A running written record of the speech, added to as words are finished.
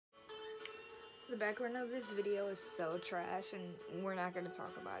The background of this video is so trash and we're not gonna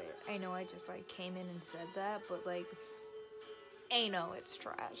talk about it. I know I just like came in and said that, but like, I know it's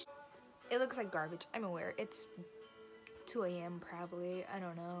trash. It looks like garbage, I'm aware. It's 2 a.m. probably, I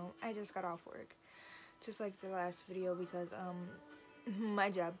don't know. I just got off work. Just like the last video because my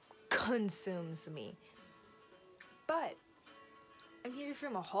job consumes me. But I'm here to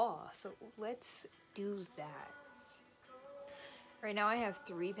film a haul, so let's do that. Right now I have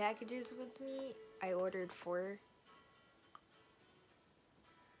 3 packages with me. I ordered 4.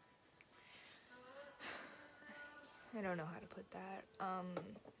 I don't know how to put that.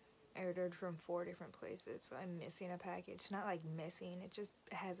 I ordered from 4 different places, so I'm missing a package. Not like missing, it just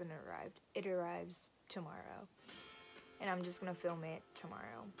hasn't arrived. It arrives tomorrow. And I'm just gonna film it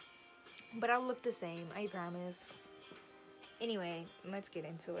tomorrow. But I'll look the same, I promise. Anyway, let's get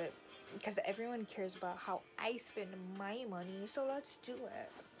into it. Because everyone cares about how I spend my money, so let's do it.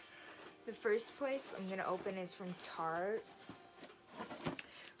 The first place I'm gonna open is from Tarte.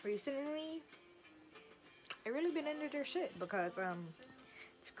 Recently, I've really been into their shit because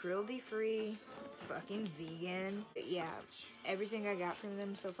it's cruelty free, it's fucking vegan. But yeah, everything I got from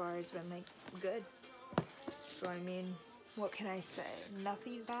them so far has been like good. So I mean, what can I say?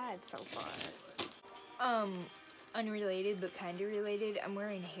 Nothing bad so far. Unrelated but kinda related, I'm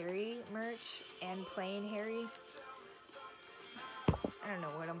wearing Harry merch and playing Harry. I don't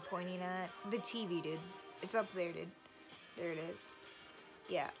know what I'm pointing at. The TV, dude. It's up there, dude. There it is.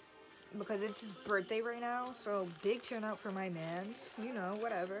 Yeah. Because it's his birthday right now, so big turnout for my mans. You know,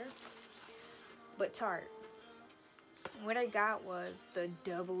 whatever. But Tarte. What I got was the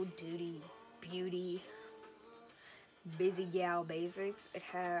Double Duty Beauty Busy Gal Basics. It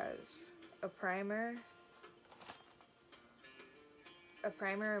has a primer, a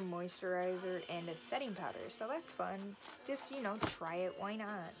moisturizer, and a setting powder, so that's fun. Just, you know, try it, why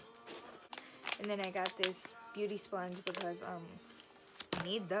not? And then I got this beauty sponge because I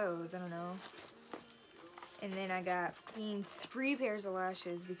need those, I don't know. And then I got 3 pairs of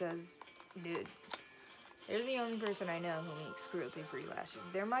lashes because, dude, they're the only person I know who makes cruelty-free lashes.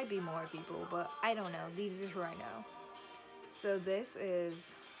 There might be more people, but I don't know. These are who I know. So this is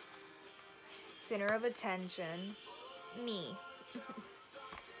Center of Attention, me.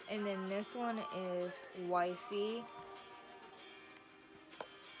 And then this one is Wifey.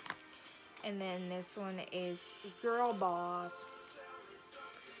 And then this one is Girl Boss.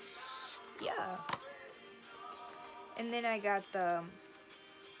 Yeah. And then I got the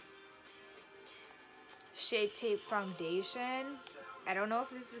Shape Tape Foundation. I don't know if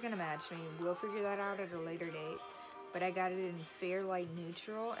this is gonna match me. We'll figure that out at a later date. But I got it in Fair Light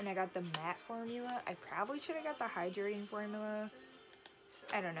Neutral. And I got the matte formula. I probably should have got the hydrating formula.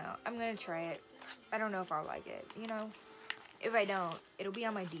 I don't know. I'm gonna try it. I don't know if I'll like it, you know? If I don't, it'll be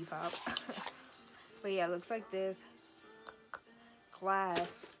on my Depop. But yeah, it looks like this.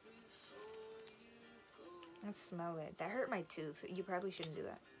 Glass. Let's smell it. That hurt my tooth. You probably shouldn't do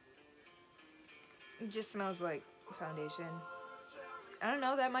that. It just smells like foundation. I don't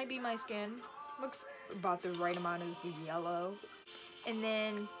know, that might be my skin. Looks about the right amount of yellow. And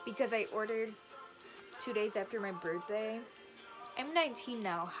then, because I ordered 2 days after my birthday, I'm 19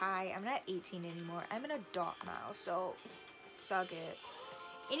 now. Hi, I'm not 18 anymore. I'm an adult now, so suck it.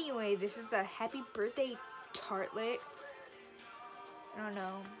 Anyway, this is the Happy Birthday Tartlet. I don't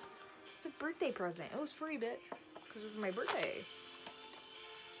know. It's a birthday present. It was free, bitch. Because it was my birthday.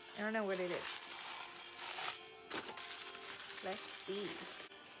 I don't know what it is. Let's see.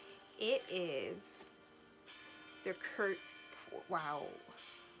 It is the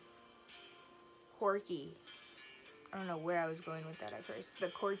Corky. I don't know where I was going with that at first. The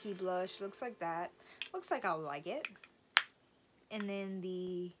Corky blush looks like that. Looks like I'll like it. And then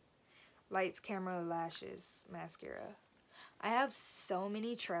the Lights Camera Lashes mascara. I have so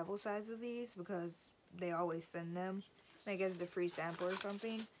many travel sizes of these because they always send them, like as the free sample or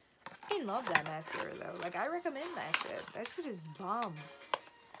something. I love that mascara though. Like, I recommend that shit. That shit is bomb.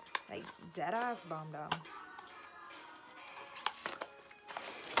 Like, dead ass bomb dumb.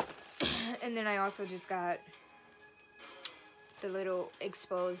 And then I also just got the little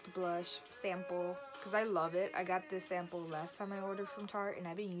exposed blush sample because I love it. I got this sample last time I ordered from Tarte and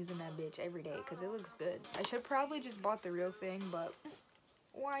I've been using that bitch every day because it looks good. I should probably just bought the real thing, but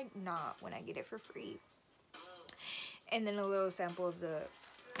why not when I get it for free? And then a little sample of the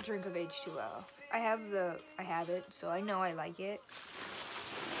Drink of H2O. I have it, so I know I like it.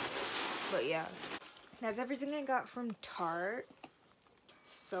 But yeah, that's everything I got from Tarte.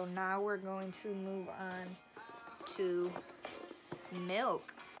 So now we're going to move on to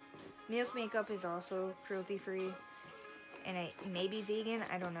Milk. Milk makeup is also cruelty free. and it may be vegan.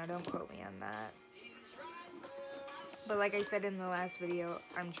 I don't know. Don't quote me on that. But like I said in the last video,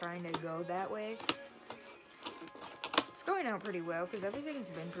 I'm trying to go that way. It's going out pretty well because everything's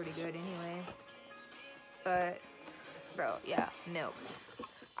been pretty good anyway. But, so, yeah, Milk.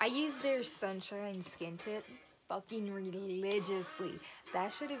 I use their Sunshine Skin Tip fucking religiously.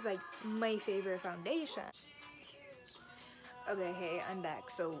 That shit is like my favorite foundation. Okay, hey, I'm back.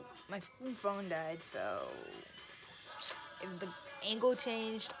 So, my phone died, so if the angle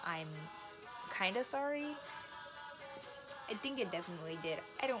changed, I'm kind of sorry. I think it definitely did.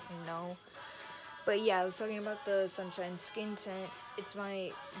 I don't know. But yeah, I was talking about the Sunshine Skin Tint. It's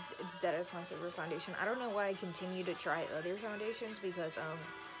dead as my favorite foundation. I don't know why I continue to try other foundations because,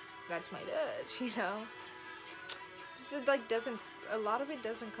 that's my bitch, you know? Just, it, like, a lot of it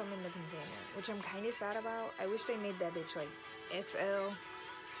doesn't come in the container, which I'm kind of sad about. I wish they made that bitch, like, XL.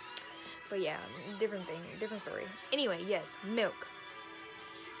 But yeah, different thing, different story. Anyway, yes, Milk.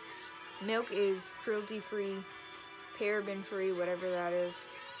 Milk is cruelty-free, paraben-free, whatever that is,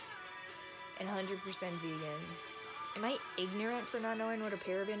 and 100% vegan. Am I ignorant for not knowing what a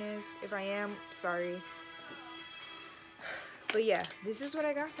paraben is? If I am, sorry. But yeah, this is what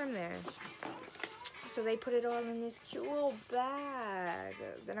I got from there. So they put it all in this cute little bag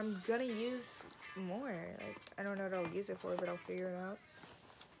that I'm gonna use more. Like, I don't know what I'll use it for, but I'll figure it out.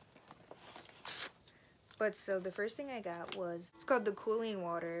 But so the first thing I got was, it's called the cooling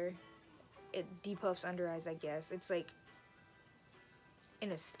water. It depuffs under eyes, I guess. It's like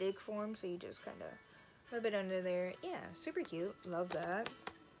in a stick form, so you just kind of rub it under there. Yeah, super cute. Love that.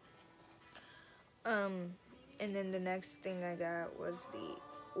 And then the next thing I got was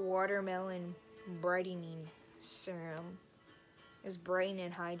the watermelon brightening serum. It's brighten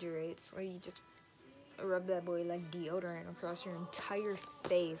and hydrates, or you just rub that boy like deodorant across your entire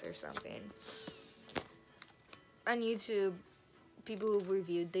face or something. On YouTube, people who've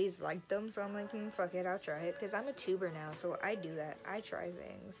reviewed these like them, so I'm like, fuck it, I'll try it, because I'm a tuber now, so I do that. I try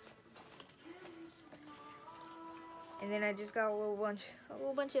things. And then I just got a little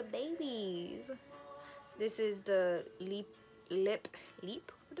bunch of babies. This is the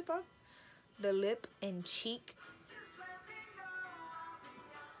what the fuck? The lip and cheek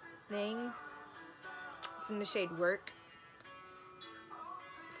thing. It's in the shade Work.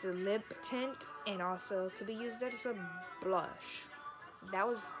 It's a lip tint and also could be used as a blush. That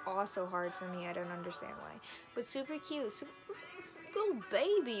was also hard for me. I don't understand why. But super cute. Super, little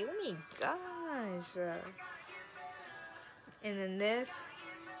baby. Oh my gosh. And then this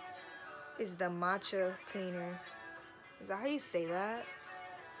is the matcha cleaner. Is that how you say that?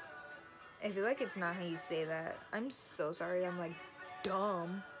 I feel like it's not how you say that. I'm so sorry. I'm like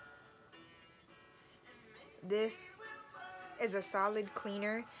dumb. This is a solid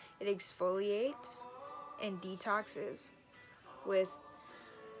cleaner. It exfoliates and detoxes with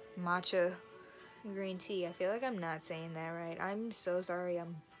matcha green tea. I feel like I'm not saying that right. I'm so sorry.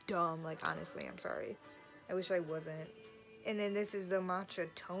 I'm dumb. Like, honestly, I'm sorry. I wish I wasn't. And then this is the matcha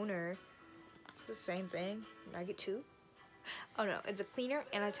toner. It's the same thing. Did I get two? Oh no, it's a cleaner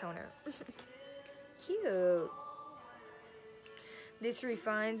and a toner. Cute. This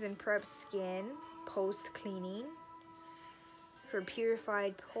refines and preps skin post-cleaning for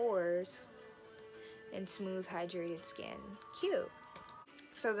purified pores and smooth hydrated skin. Cute.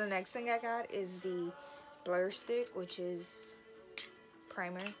 So the next thing I got is the blur stick, which is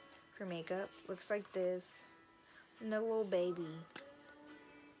primer for makeup. Looks like this. And a little baby.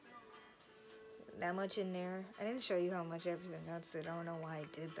 That much in there. I didn't show you how much everything else did. I don't know why I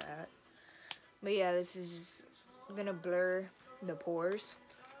did that. But yeah, this is just gonna blur the pores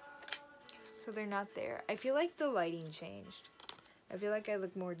so they're not there. I feel like the lighting changed. I feel like I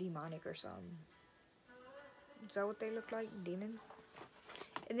look more demonic or something. Is that what they look like? Demons?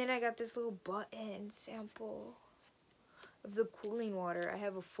 And then I got this little button sample of the cooling water. I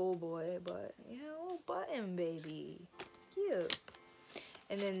have a full boy, but yeah, a little button baby. Cute.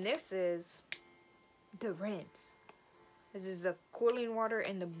 And then this is the rinse. This is the cooling water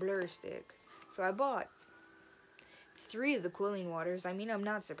and the blur stick. So I bought 3 of the cooling waters. I mean, I'm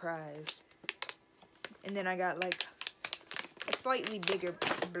not surprised. And then I got like a slightly bigger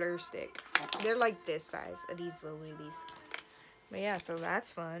blur stick. They're like this size of these little babies. But yeah, so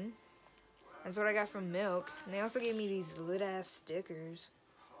that's fun. That's what I got from Milk. And they also gave me these lit ass stickers.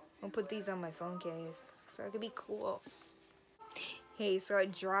 I'll put these on my phone case so it could be cool. Hey, so I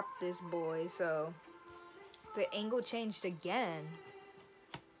dropped this boy, so the angle changed again.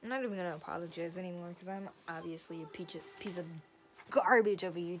 I'm not even gonna apologize anymore because I'm obviously a piece of garbage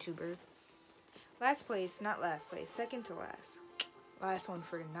of a YouTuber. Last place, not last place, second to last. Last one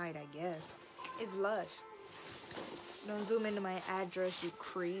for tonight, I guess, is Lush. Don't zoom into my address, you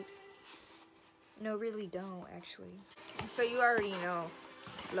creeps. No, really don't, actually. So you already know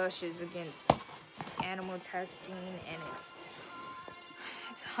Lush is against animal testing, and it's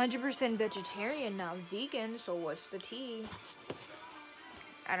 100% vegetarian, not vegan, so what's the tea?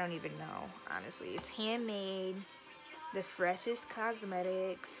 I don't even know, honestly. It's handmade, the freshest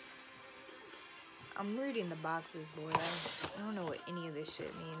cosmetics. I'm reading the boxes, boy. I don't know what any of this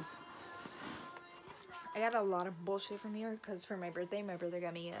shit means. I got a lot of bullshit from here, because for my brother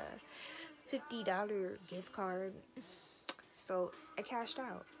got me a $50 gift card. So I cashed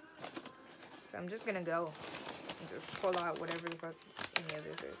out. So I'm just gonna go and just pull out whatever the fuck any of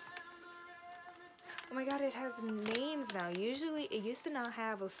this is. Oh my god, it has names now. Usually, it used to not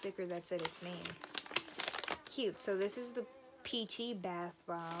have a sticker that said its name. Cute. So this is the Peachy Bath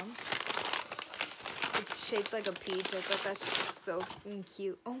Bomb. It's shaped like a peach. I thought that's just so fucking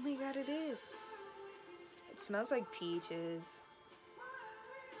cute. Oh my god, it is. It smells like peaches.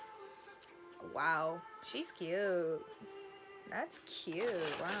 Wow, she's cute. That's cute.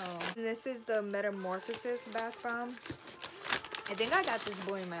 Wow. And this is the Metamorphosis Bath Bomb. I think I got this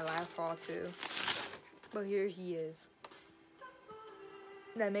boy in my last haul too. But here he is.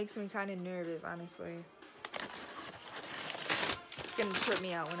 That makes me kind of nervous, honestly. It's gonna trip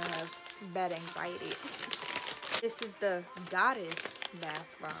me out when I have bad anxiety. This is the Goddess Bath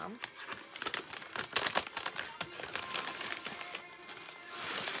Bomb.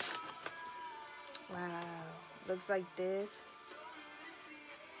 Wow. Looks like this.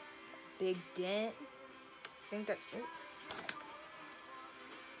 Big dent. I think that's... Ooh.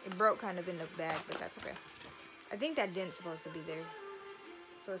 It broke kind of in the bag, but that's okay. I think that dent's supposed to be there.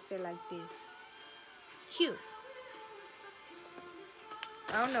 So it's like this. Cute.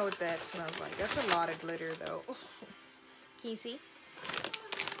 I don't know what that smells like. That's a lot of glitter, though. Can you see?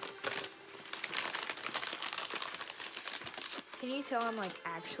 Can you tell I'm, like,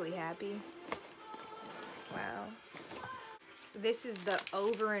 actually happy? Wow. This is the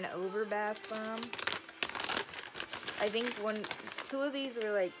Over and Over Bath Bomb. I think two of these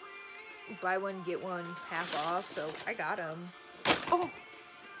were like buy one get one half off, so I got them. Oh,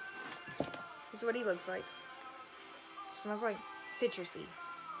 this is what he looks like. Smells like citrusy.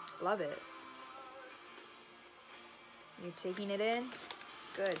 Love it. You're taking it in.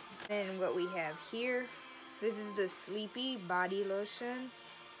 Good. And what we have here, this is the Sleepy Body Lotion.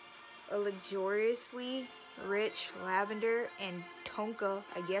 A luxuriously rich lavender and tonka,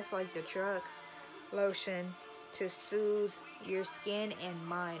 I guess like the truck, lotion to soothe your skin and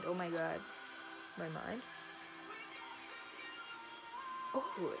mind. Oh my god. My mind?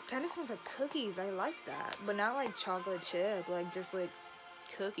 Oh, it kind of smells like cookies. I like that. But not like chocolate chip. Like just like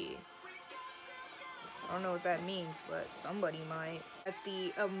cookie. I don't know what that means, but somebody might. At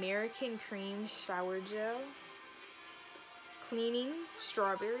the American Cream Shower Gel. Cleaning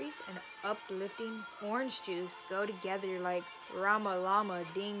strawberries and uplifting orange juice go together like Rama Lama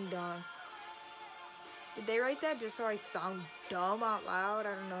Ding Dong. Did they write that just so I sound dumb out loud?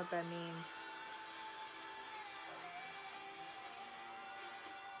 I don't know what that means.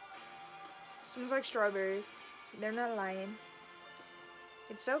 Smells like strawberries. They're not lying.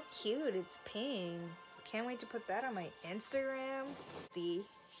 It's so cute. It's pink. Can't wait to put that on my Instagram. The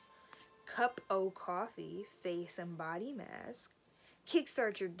Cup O Coffee Face and Body Mask.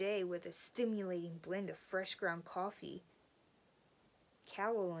 Kickstart your day with a stimulating blend of fresh ground coffee,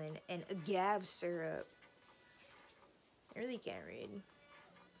 kaolin, and agave syrup. I really can't read.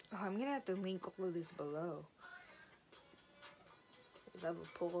 Oh, I'm gonna have to link all of this below. Level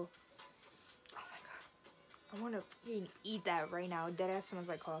pull. Oh my god. I wanna eat that right now. Deadass smells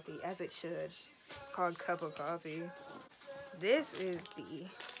like coffee, as it should. It's called Cup of Coffee. This is the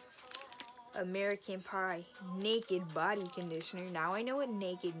American Pie Naked Body Conditioner. Now I know what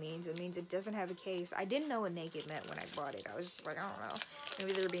naked means. It means it doesn't have a case. I didn't know what naked meant when I bought it. I was just like, I don't know.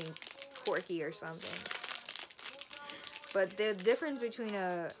 Maybe they were being quirky or something. But the difference between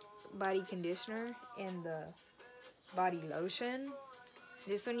a body conditioner and the body lotion,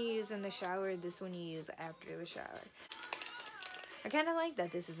 this one you use in the shower, this one you use after the shower. I kind of like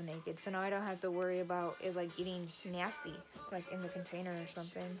that this is naked, so now I don't have to worry about it like getting nasty, like in the container or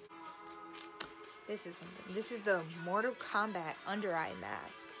something. This is something. This is the Mortal Kombat under eye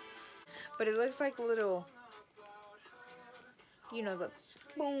mask. But it looks like a little, you know, the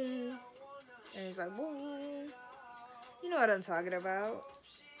boom. And it's like boom. You know what I'm talking about.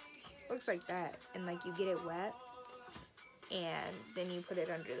 Looks like that. And like you get it wet. And then you put it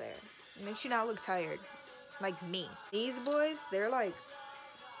under there. It makes you not look tired. Like me. These boys, they're like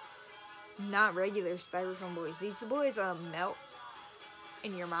not regular styrofoam boys. These boys melt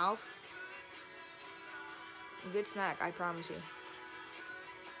in your mouth. Good snack, I promise you.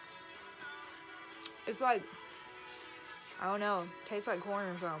 It's like, I don't know, tastes like corn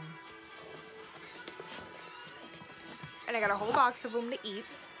or something. And I got a whole box of them to eat.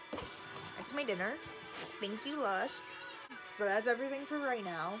 That's my dinner. Thank you, Lush. So that's everything for right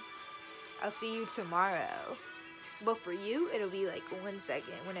now. I'll see you tomorrow. But for you, it'll be like 1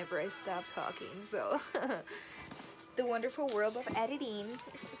 second whenever I stop talking. So, the wonderful world of editing.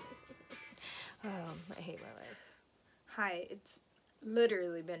 I hate my life. Hi, it's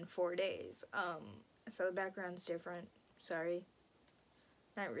literally been 4 days. So the background's different. Sorry.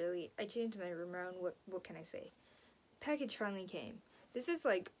 Not really. I changed my room around. What can I say? Package finally came. This is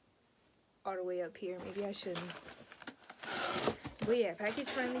like all the way up here. Maybe I shouldn't. But yeah, package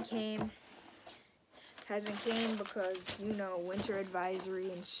finally came. Hasn't came because, you know, winter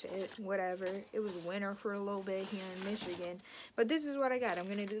advisory and shit, whatever. It was winter for a little bit here in Michigan. But this is what I got. I'm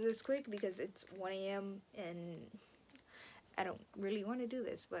going to do this quick because it's 1 a.m. and I don't really want to do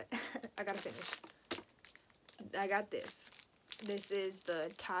this, but I got to finish. I got this. This is the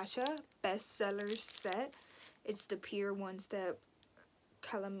Tasha bestseller set. It's the Pure One Step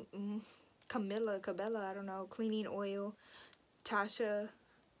Cabela, I don't know, cleaning oil. Tasha,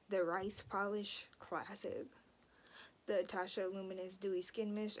 the Rice Polish Classic, the Tasha Luminous Dewy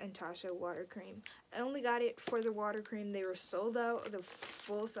Skin Mist, and Tasha Water Cream. I only got it for the water cream. They were sold out, the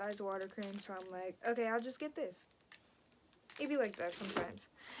full-size water cream, so I'm like, okay, I'll just get this. It'd be like that sometimes.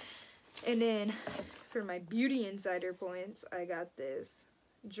 And then, for my beauty insider points, I got this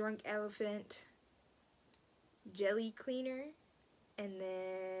Drunk Elephant Jelly Cleaner, and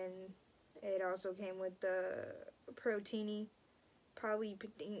then it also came with the Proteiny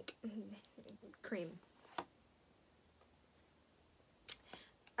Polypink cream.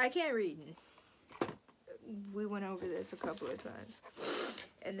 I can't read. We went over this a couple of times.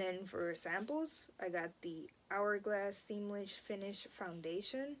 And then for samples, I got the Hourglass Seamless Finish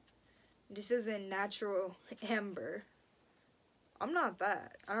Foundation. This is in Natural Amber. I'm not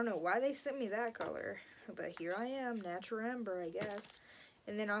that. I don't know why they sent me that color. But here I am, Natural Amber, I guess.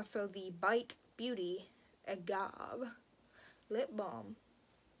 And then also the Bite Beauty Agave Lip Balm.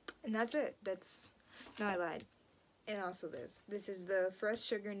 And that's it. No, I lied. And also this. This is the Fresh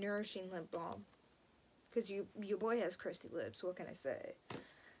Sugar Nourishing Lip Balm. Because your boy has crusty lips. What can I say?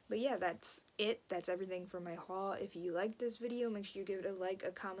 But yeah, that's it. That's everything for my haul. If you liked this video, make sure you give it a like,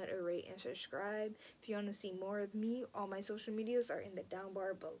 a comment, a rate, and subscribe. If you want to see more of me, all my social medias are in the down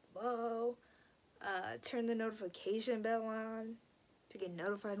bar below. Turn the notification bell on to get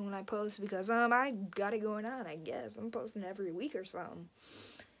notified when I post, because I got it going on, I guess. I'm posting every week or something.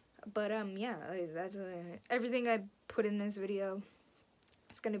 But yeah, that's everything I put in this video.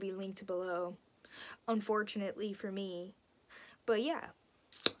 It's gonna be linked below, unfortunately for me. But yeah,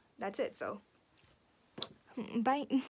 that's it. So bye.